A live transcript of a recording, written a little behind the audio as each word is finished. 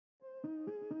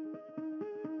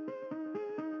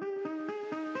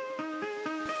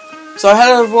So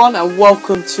hello everyone and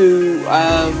welcome to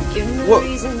what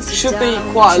should be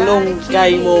quite a long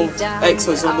game of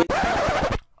Exo.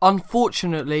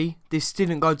 Unfortunately, this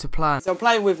didn't go to plan. So I'm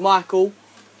playing with Michael.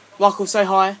 Michael, say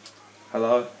hi.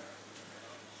 Hello.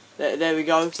 There we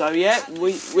go. So yeah,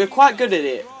 we're quite good at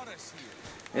it.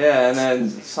 Yeah, and then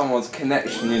someone's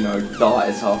connection,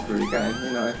 dies after the game,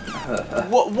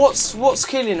 What's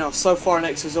killing us so far in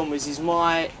Exo Zombies is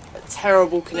my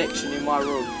terrible connection in my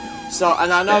room. So,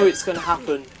 and I know it's going to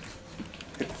happen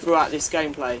throughout this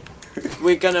gameplay.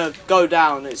 We're going to go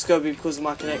down, it's going to be because of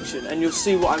my connection, and you'll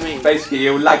see what I mean. Basically,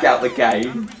 he'll lag out the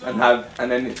game, and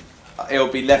then it'll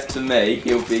be left to me,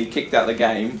 he'll be kicked out the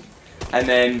game, and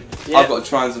then I've got to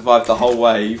try and survive the whole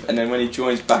wave, and then when he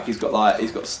joins back, he's got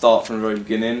to start from the very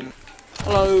beginning.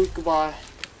 Hello, goodbye.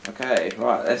 Okay,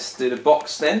 right, let's do the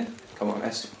box then. Come on,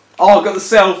 Oh, I got the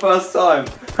cell first time!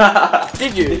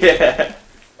 Did you? Yeah.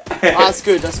 That's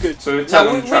good, that's good. So we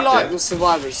like the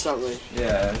survivors, don't we?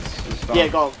 Yeah, it's fun. Yeah,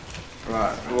 go on.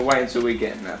 Right, we'll wait until we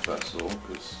get in there first of all,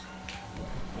 because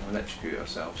we'll electrocute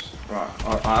ourselves. Right,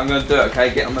 I'm going to do it, okay?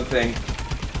 Get on the thing.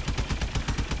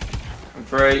 I'm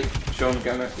free. Sean,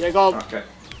 go there. Yeah, go on. Okay.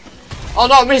 Oh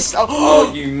no, I missed!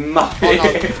 Oh, you muppet!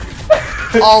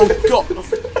 Oh, no. God!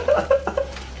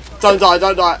 Don't die,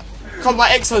 don't die. Come on, my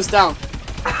Exo's down.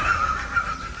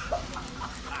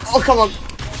 Oh, come on.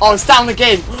 Oh, it's down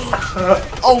again.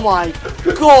 Oh my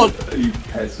God. You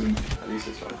peasant. At least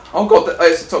it's fine. Oh God,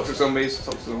 it's the toxic zombies.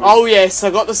 Oh yes, I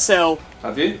got the cell.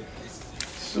 Have you?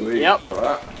 Sweet. Yep.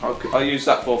 Alright, I'll use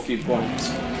that for a few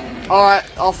points. Alright,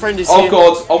 our friend is here. here.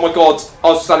 God, oh my God, I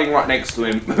was standing right next to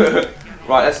him.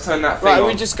 Right, let's turn that thing on. Right,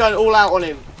 we're just going all out on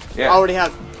him. Yeah. I already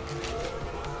have.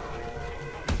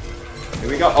 Here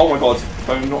we go. Oh my God,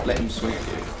 do not let him swing at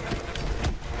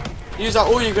you. Use up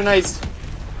all your grenades.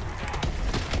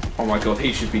 Oh my God,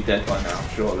 he should be dead by now,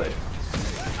 surely.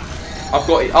 I've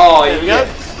got it. Oh, there we yes.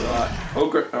 Go. Right. Oh,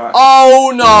 great. Right.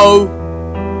 Oh no!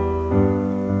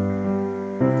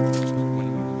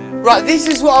 Right, this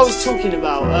is what I was talking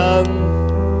about.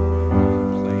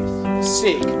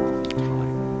 Sick.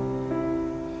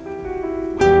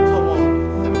 Come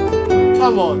on.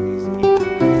 Come on.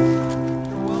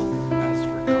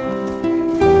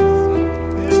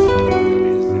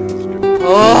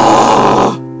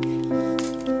 Oh!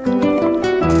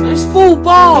 There's 4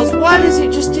 bars. Why does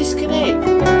it just disconnect?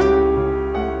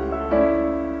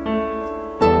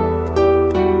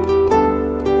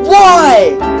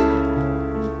 Why?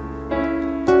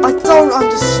 I don't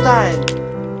understand.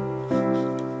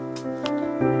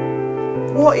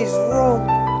 What is wrong?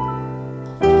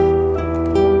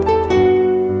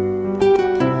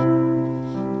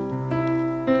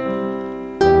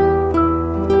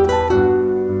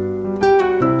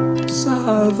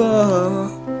 Savva.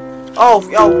 Oh,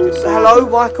 hello,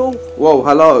 Michael. Whoa,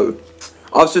 hello.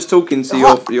 I was just talking to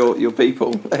your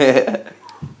people. I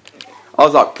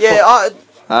was like, yeah,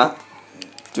 huh?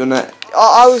 Do you wanna?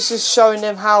 I was just showing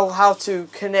them how to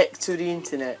connect to the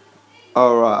internet.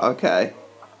 Oh right, okay.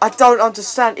 I don't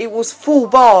understand. It was 4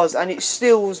 bars and it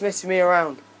still was messing me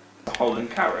around. Hold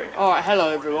and carry. Alright, hello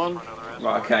everyone.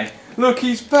 Right, okay. Look,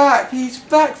 he's back! He's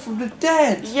back from the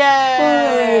dead!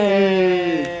 Yay!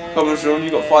 Come on, Sean, you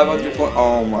got 500 points.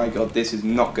 Oh my God, this is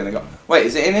not gonna go. Wait,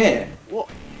 is it in here? What?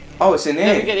 Oh, it's in here.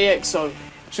 Let me get the Exo.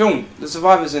 Sean, the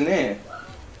survivor's in here.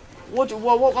 What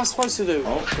am I supposed to do?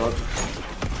 Oh God.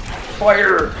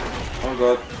 Fire! Oh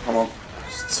God, come on.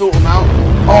 Sort them out.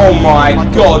 Oh my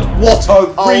God, what a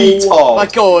retard! Oh my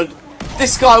God,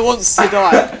 this guy wants to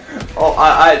die. Oh,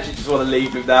 I actually just want to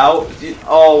leave him now.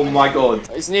 Oh my God.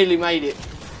 He's nearly made it.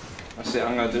 That's it,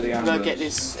 I'm going to do the ambulance. I'm going to get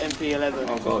this MP11.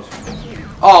 Oh God.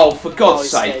 Oh, for God's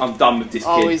sake, dead. I'm done with this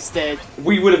kid. Oh, he's dead.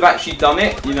 We would have actually done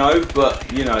it, but,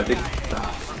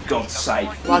 for God's sake.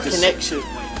 My connection.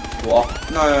 What?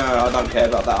 No, I don't care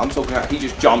about that. I'm talking about he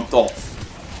just jumped off.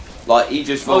 Like, he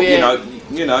just thought,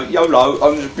 YOLO,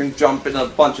 I'm just going to jump in a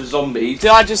bunch of zombies.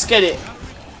 Did I just get it?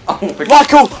 Oh my God.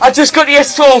 Michael, I just got the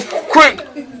S12! Quick!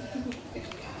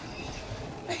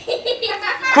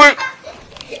 Quick!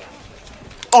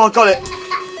 Oh, I got it.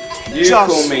 You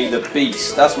call me the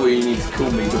Beast. That's what you need to call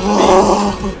me, the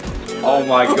Beast. Oh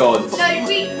my God.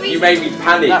 You made me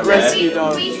panic that there. rescue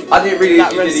though. I didn't really, you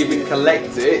didn't even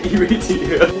collect it. You really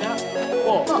did.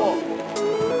 What?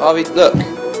 Harvey, look.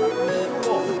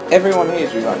 Everyone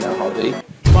hears you right now, Harvey.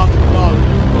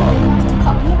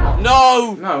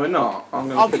 No! No, we're not. I'm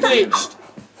glitched.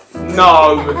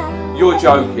 No! You're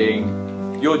joking.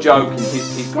 You're joking.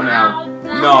 He's come out.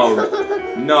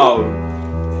 No.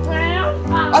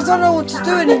 I don't know what to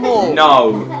do anymore.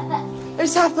 No.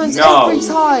 This happens every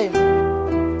time.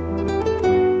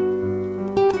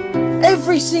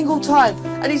 Every single time.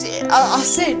 And I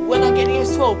said, when I get the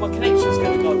S12, my connection's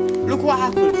going to go. Look what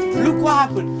happened. Look what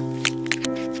happened.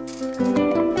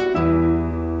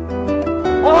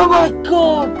 Oh my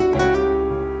god!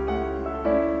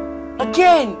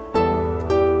 Again!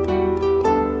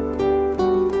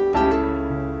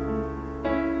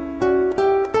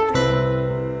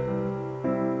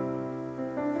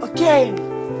 Again!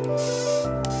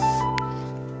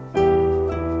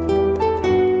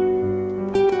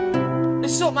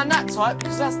 This is not my NAT type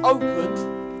because that's open.